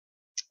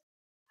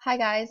Hi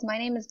guys, my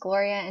name is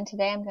Gloria and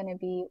today I'm going to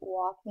be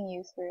walking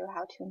you through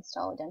how to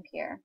install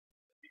Adempiere.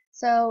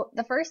 So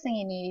the first thing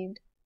you need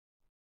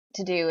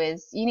to do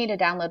is you need to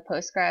download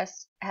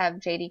Postgres,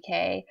 have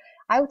JDK.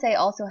 I would say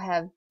also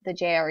have the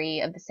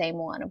JRE of the same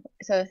one.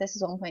 So if this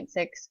is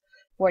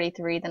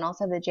 1.643, then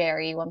also have the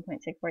JRE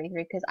 1.643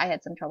 because I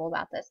had some trouble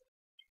about this.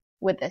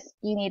 With this,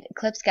 you need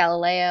Eclipse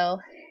Galileo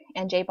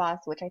and JBoss,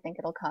 which I think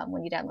it'll come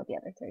when you download the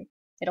other three.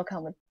 It'll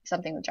come with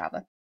something with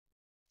Java.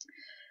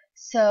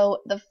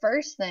 So the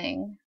first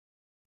thing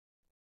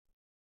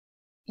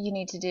you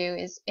need to do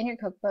is in your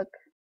cookbook.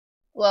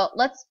 Well,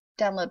 let's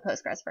download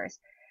Postgres first.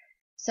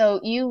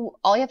 So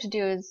all you have to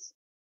do is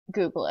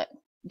Google it,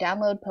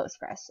 download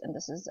Postgres, and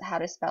this is how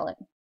to spell it.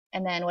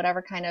 And then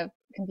whatever kind of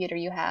computer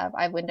you have,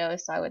 I have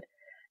Windows, so I would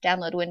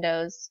download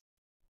Windows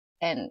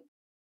and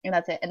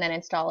that's it, and then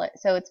install it.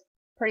 So it's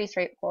pretty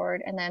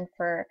straightforward. And then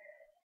for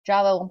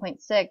Java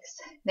 1.6,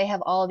 they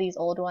have all these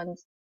old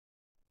ones.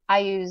 I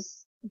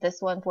use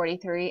this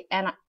 143,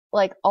 and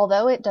like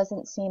although it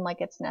doesn't seem like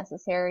it's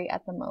necessary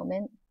at the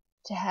moment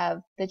to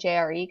have the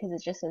JRE because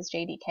it just says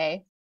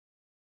JDK,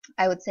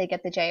 I would say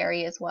get the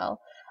JRE as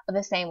well of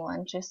the same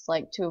one, just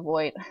like to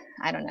avoid,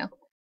 I don't know,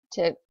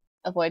 to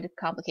avoid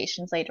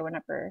complications later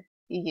whenever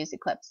you use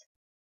Eclipse.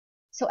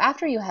 So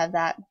after you have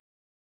that,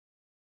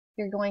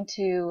 you're going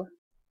to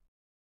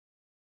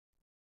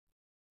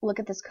look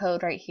at this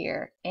code right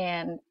here,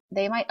 and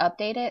they might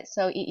update it,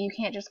 so you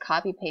can't just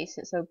copy paste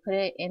it. So put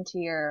it into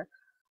your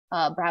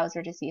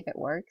browser to see if it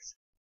works.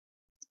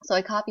 So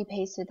I copy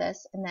pasted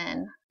this and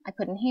then I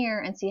put in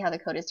here and see how the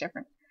code is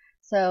different.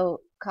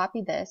 So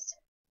copy this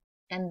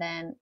and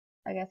then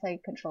I guess I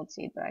controlled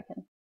C, but I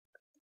can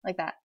like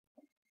that.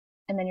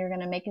 And then you're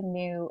going to make a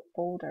new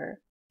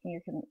folder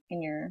in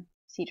your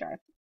C drive.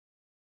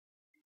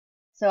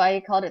 So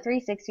I called it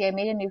 360. I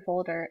made a new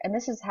folder and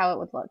this is how it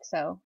would look.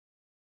 So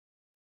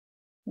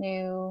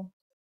new,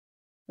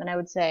 then I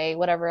would say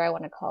whatever I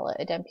want to call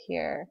it,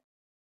 Adempiere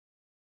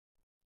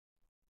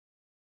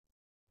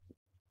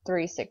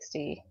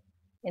 360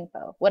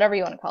 info, whatever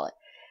you want to call it.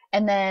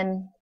 And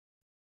then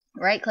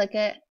right click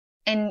it,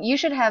 and you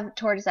should have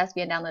Tortoise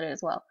SVN downloaded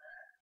as well.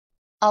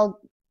 I'll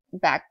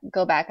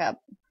go back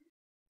up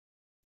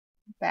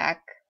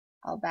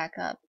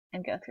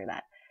and go through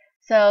that.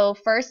 So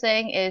first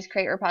thing is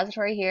create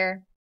repository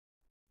here.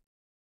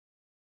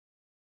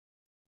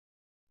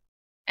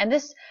 And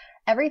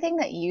everything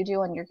that you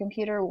do on your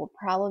computer will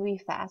probably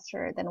be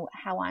faster than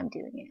how I'm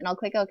doing it. And I'll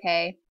click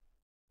OK.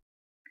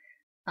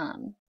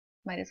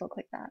 Might as well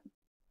click that.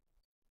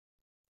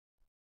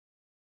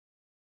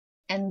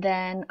 And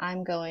then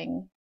I'm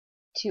going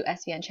to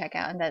SVN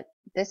checkout, and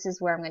this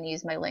is where I'm going to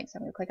use my link. So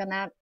I'm going to click on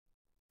that.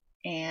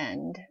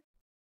 And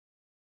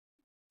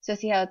so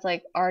see how it's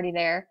like already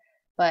there,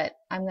 but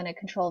I'm going to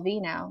Control V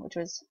now, which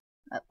was,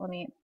 let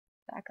me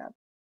back up,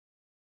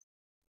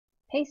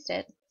 paste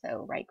it.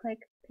 So right click,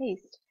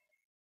 paste,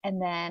 and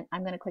then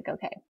I'm going to click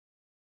OK.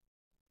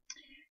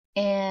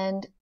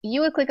 And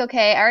you would click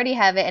OK. I already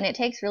have it, and it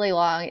takes really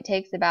long. It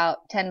takes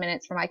about 10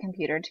 minutes for my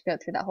computer to go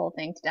through that whole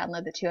thing to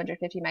download the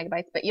 250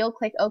 megabytes, but you'll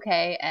click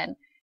OK and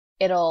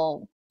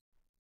it'll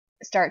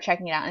start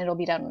checking it out, and it'll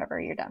be done whenever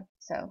you're done.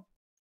 So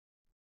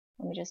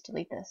let me just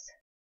delete this.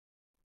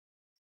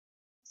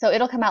 So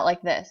it'll come out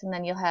like this, and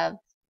then you'll have,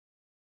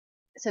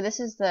 so this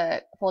is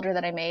the folder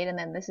that I made, and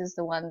then this is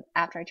the one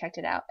after I checked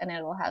it out, and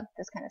it'll have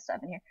this kind of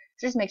stuff in here.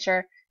 So just make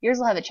sure yours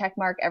will have a check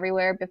mark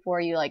everywhere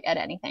before you like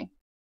edit anything.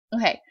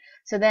 Okay,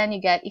 so then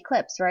you get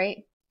Eclipse,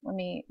 right?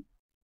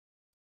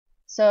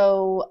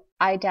 So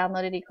I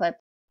downloaded Eclipse.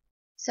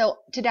 So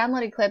to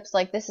download Eclipse,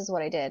 like this is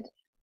what I did.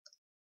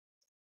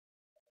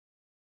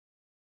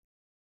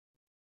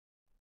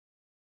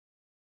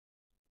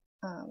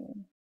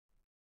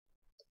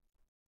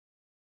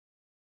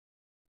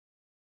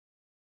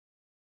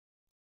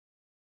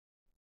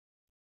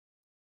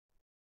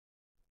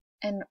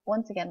 And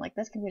once again, like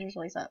this computer's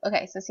really slow.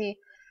 Okay, so see,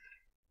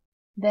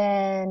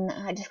 then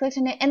I just clicked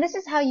on it, and this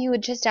is how you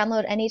would just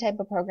download any type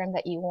of program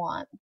that you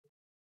want.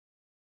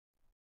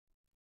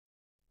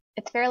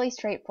 It's fairly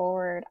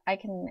straightforward. I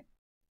can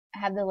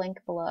have the link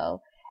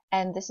below,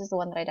 and this is the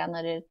one that I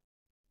downloaded.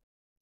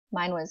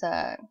 Mine was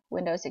a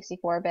Windows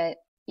 64-bit.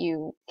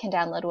 You can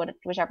download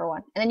whichever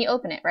one, and then you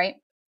open it, right?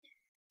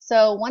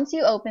 So once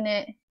you open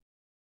it,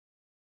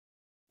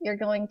 you're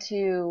going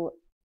to,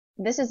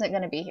 this isn't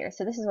going to be here,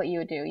 so this is what you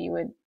would do. You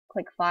would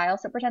click File,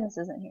 so pretend this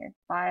isn't here.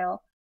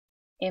 File,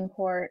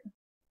 import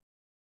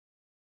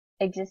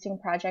existing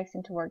projects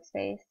into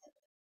Workspace.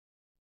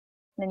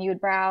 Then you would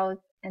browse,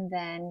 and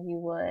then you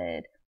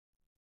would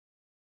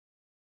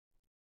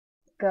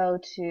go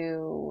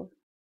to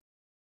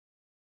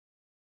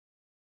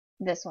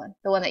this one,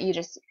 the one that you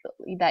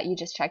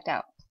just checked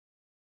out.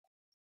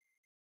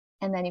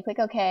 And then you click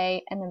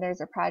OK, and then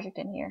there's a project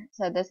in here.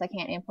 So this I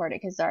can't import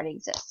it because it already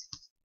exists.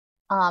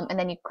 And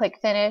then you click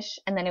Finish,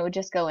 and then it would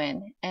just go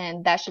in,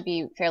 and that should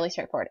be fairly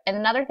straightforward. And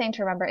another thing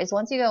to remember is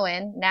once you go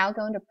in, now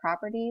go into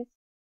Properties,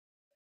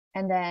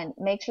 and then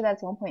make sure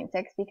that's 1.6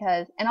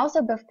 because, and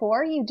also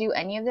before you do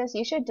any of this,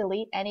 you should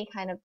delete any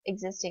kind of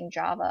existing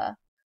Java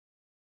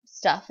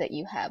stuff that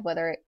you have,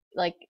 whether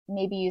like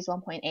maybe use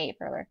 1.8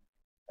 for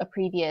a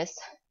previous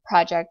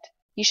project.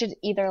 You should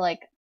either like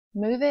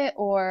move it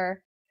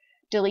or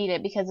delete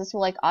it because this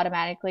will like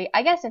automatically,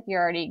 I guess if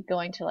you're already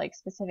going to like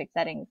specific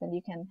settings, then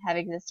you can have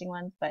existing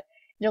ones, but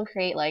it'll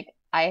create like,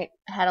 I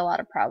had a lot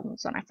of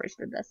problems when I first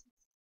did this.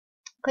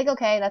 Click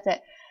OK, that's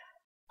it.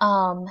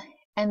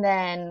 And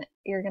then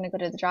you're going to go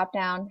to the drop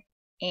down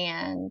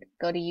and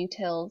go to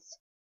utils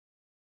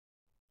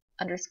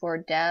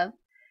 _dev,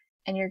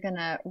 and you're going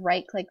to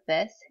right click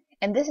this.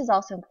 And this is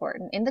also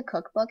important. In the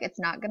cookbook, it's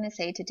not going to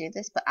say to do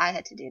this, but I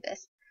had to do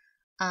this.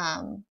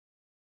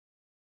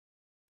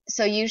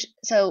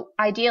 So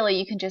ideally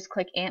you can just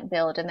click ant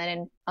build, and then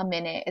in a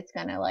minute it's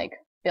going to like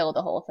build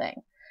the whole thing.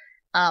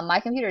 My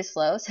computer is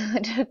slow, so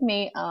it took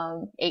me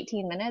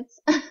 18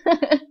 minutes,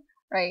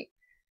 right?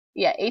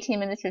 Yeah, 18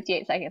 minutes,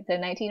 58 seconds, so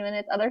 19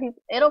 minutes. Other people,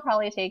 it'll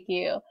probably take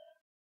you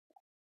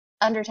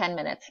under 10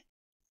 minutes.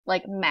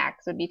 Like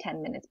max would be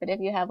 10 minutes. But if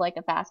you have like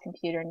a fast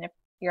computer and if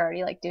you're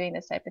already like doing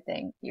this type of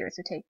thing, yours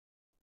would take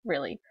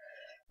really,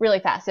 really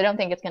fast. I don't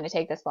think it's going to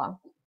take this long.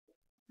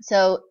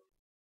 So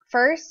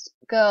first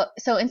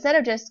so instead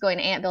of just going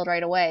to ant build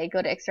right away,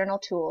 go to external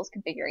tools,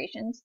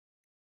 configurations,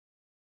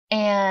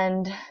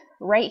 and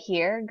right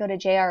here, go to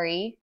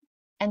JRE.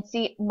 And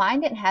see, mine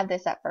didn't have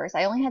this at first.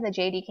 I only had the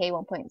JDK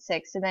 1.6.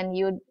 So then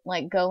you would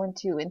like go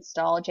into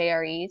install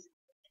JREs,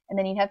 and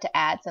then you'd have to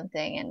add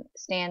something in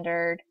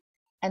standard,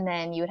 and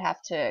then you would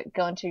have to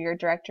go into your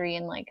directory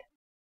and like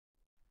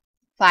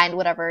find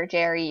whatever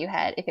JRE you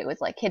had, if it was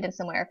like hidden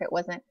somewhere, if it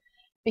wasn't,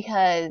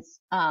 because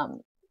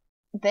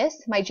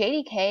my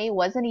JDK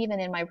wasn't even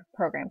in my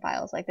program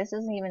files. Like this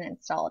isn't even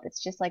installed.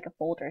 It's just like a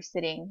folder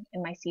sitting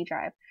in my C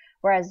drive.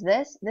 Whereas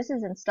this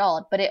is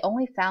installed, but it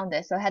only found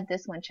this. So I had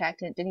this one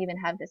checked and it didn't even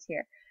have this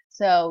here.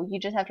 So you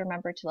just have to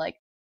remember to like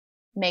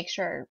make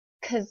sure,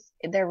 because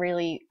they're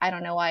really, I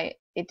don't know why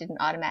it didn't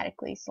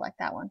automatically select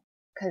that one.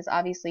 Because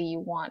obviously you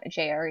want a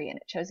JRE and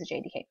it chose a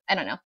JDK. I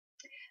don't know.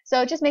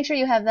 So just make sure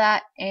you have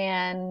that,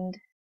 and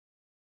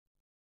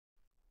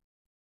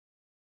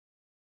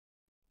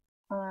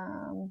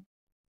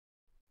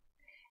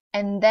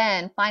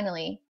then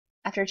finally,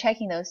 after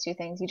checking those two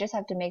things, you just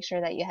have to make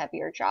sure that you have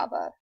your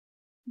Java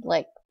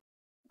like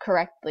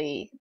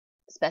correctly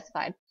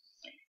specified.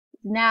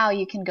 Now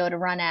you can go to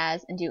run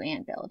as and do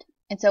ant build.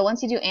 And so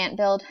once you do ant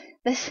build,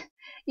 this,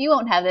 you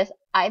won't have this,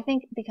 I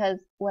think, because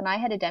when I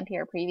had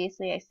Adempiere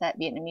previously, I set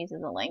Vietnamese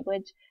as a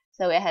language,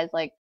 so it has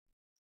like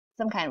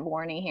some kind of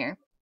warning here.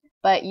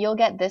 But you'll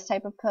get this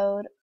type of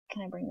code.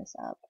 Can I bring this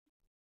up?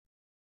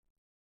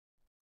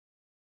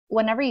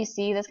 Whenever you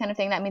see this kind of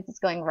thing, that means it's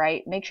going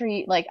right. Make sure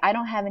you, like, I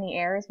don't have any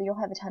errors, but you'll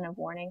have a ton of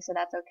warnings, so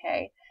that's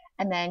okay.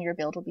 And then your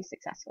build will be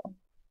successful.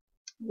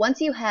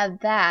 Once you have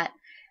that,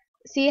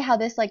 see how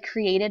this like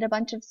created a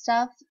bunch of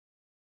stuff?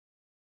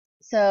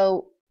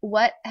 So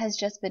what has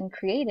just been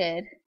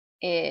created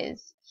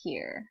is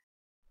here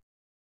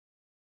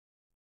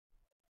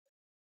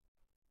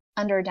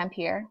under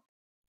Adempiere,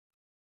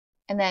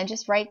 and then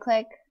just right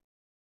click,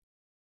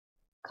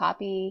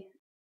 copy,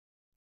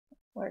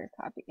 where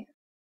copy?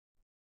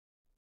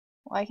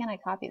 Why can't I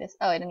copy this?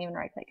 Oh, I didn't even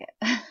right click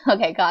it.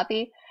 Okay,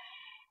 copy.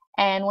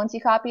 And once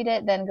you copied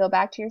it, then go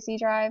back to your C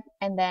drive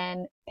and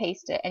then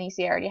paste it. And you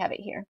see I already have it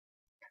here.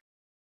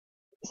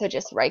 So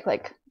just right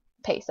click,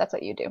 paste. That's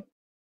what you do.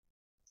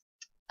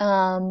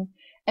 And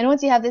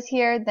once you have this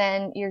here,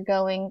 then you're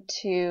going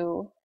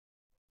to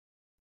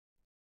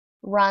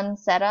run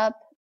setup.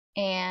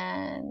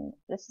 And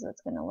this is what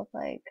it's going to look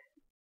like.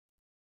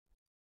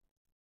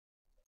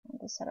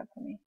 Just set up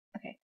for me.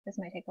 Okay, this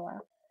might take a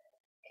while.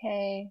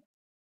 Okay.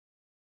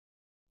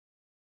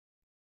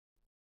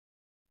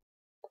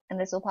 And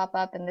this will pop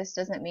up, and this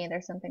doesn't mean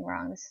there's something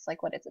wrong. This is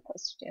like what it's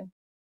supposed to do.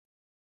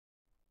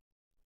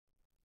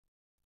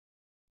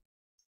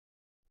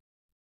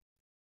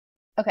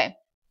 Okay,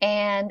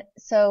 and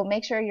so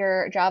make sure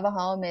your Java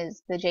home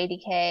is the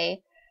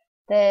JDK,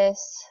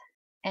 this,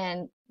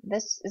 and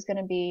this is going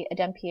to be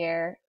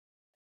Adempiere.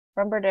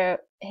 Remember to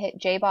hit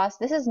JBoss.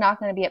 This is not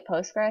going to be at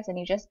Postgres, and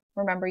you just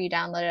remember you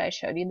downloaded. I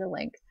showed you the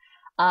link.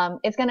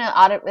 It's going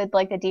to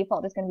like the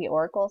default is going to be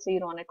Oracle, so you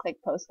don't want to click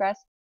Postgres.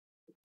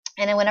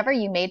 And then whenever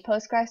you made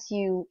Postgres,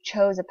 you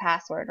chose a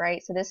password,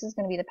 right? So this is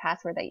going to be the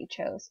password that you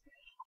chose.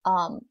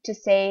 To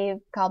save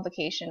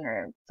complication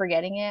or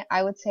forgetting it,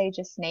 I would say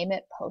just name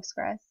it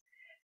Postgres.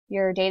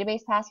 Your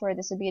database password,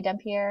 this would be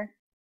Adempiere.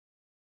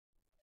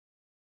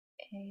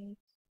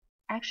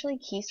 Actually,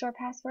 key store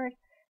password,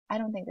 I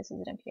don't think this is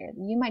Adempiere.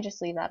 You might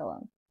just leave that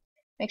alone.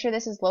 Make sure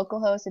this is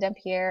localhost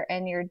Adempiere,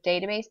 and your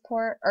database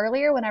port.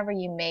 Earlier, whenever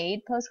you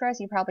made Postgres,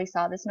 you probably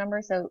saw this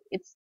number, so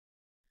it's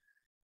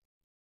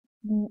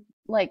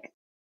like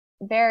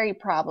very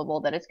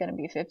probable that it's going to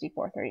be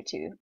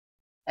 5432.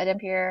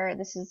 Adempiere,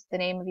 this is the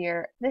name of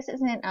your, this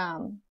isn't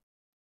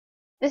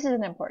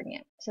important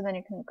yet. So then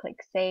you can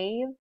click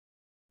save.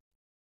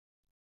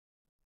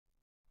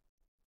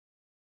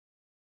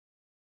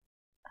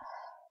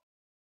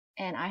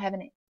 and I have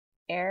an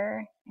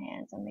error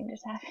and something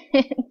just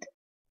happened.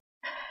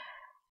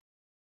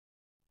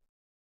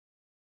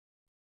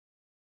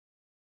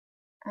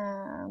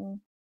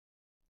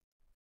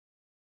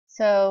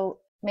 So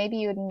maybe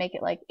you would make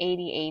it like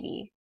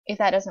 8080. If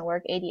that doesn't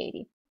work,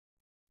 8080.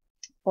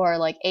 Or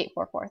like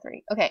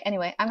 8443. Okay,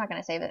 anyway, I'm not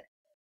going to save it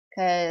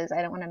because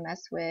I don't want to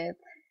mess with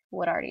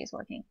what already is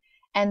working.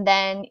 And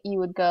then you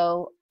would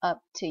go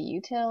up to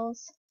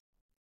utils,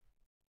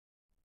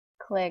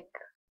 click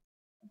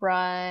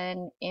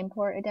run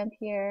import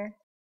Adempiere.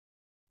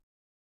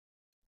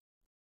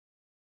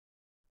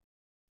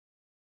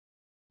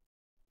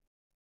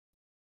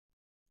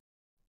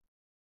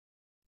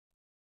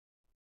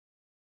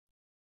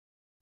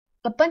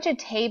 A bunch of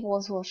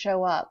tables will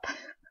show up.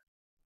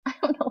 I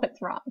don't know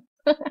what's wrong.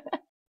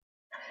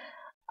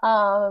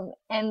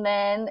 And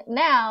then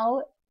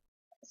now,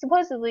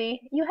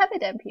 supposedly, you have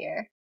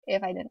Adempiere,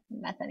 if I didn't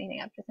mess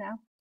anything up just now.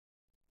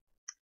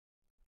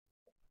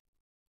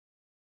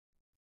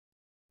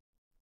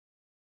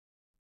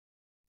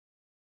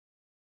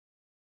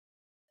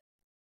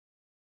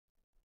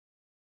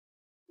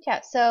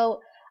 Yeah,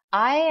 so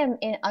I am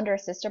under a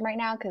system right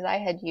now because I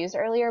had used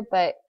earlier,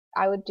 but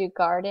I would do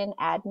garden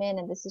admin,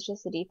 and this is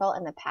just the default,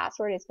 and the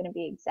password is going to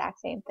be the exact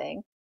same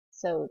thing.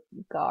 So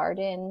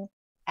garden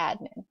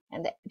admin,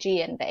 and the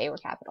G and the A were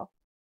capital.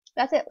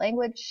 That's it.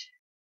 Language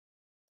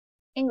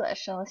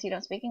English, unless you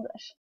don't speak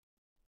English.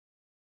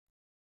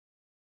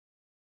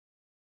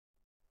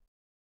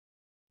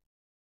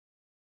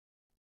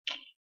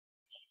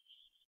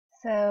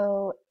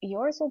 So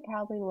yours will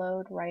probably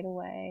load right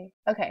away.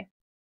 Okay.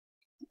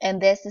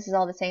 And this is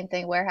all the same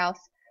thing. Warehouse.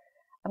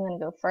 I'm going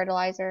to go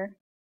fertilizer.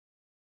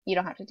 You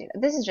don't have to do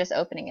that. This is just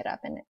opening it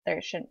up, and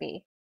there shouldn't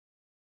be.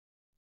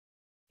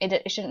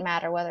 It shouldn't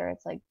matter whether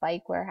it's like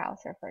bike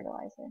warehouse or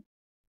fertilizer.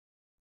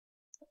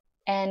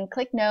 And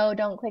click no,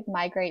 don't click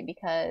migrate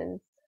because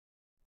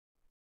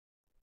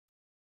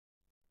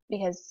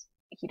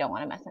you don't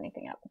want to mess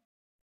anything up.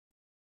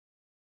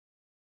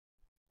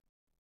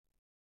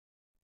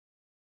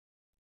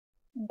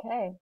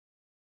 Okay.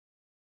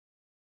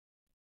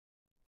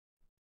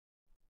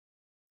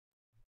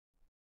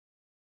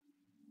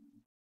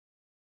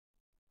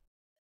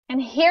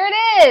 And here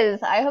it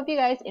is! I hope you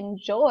guys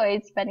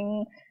enjoyed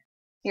spending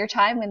your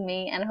time with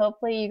me, and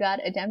hopefully you got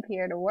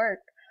Adempiere to work.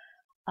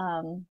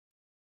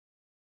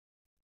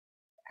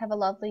 Have a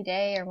lovely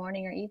day or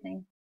morning or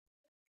evening.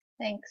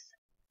 Thanks.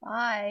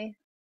 Bye.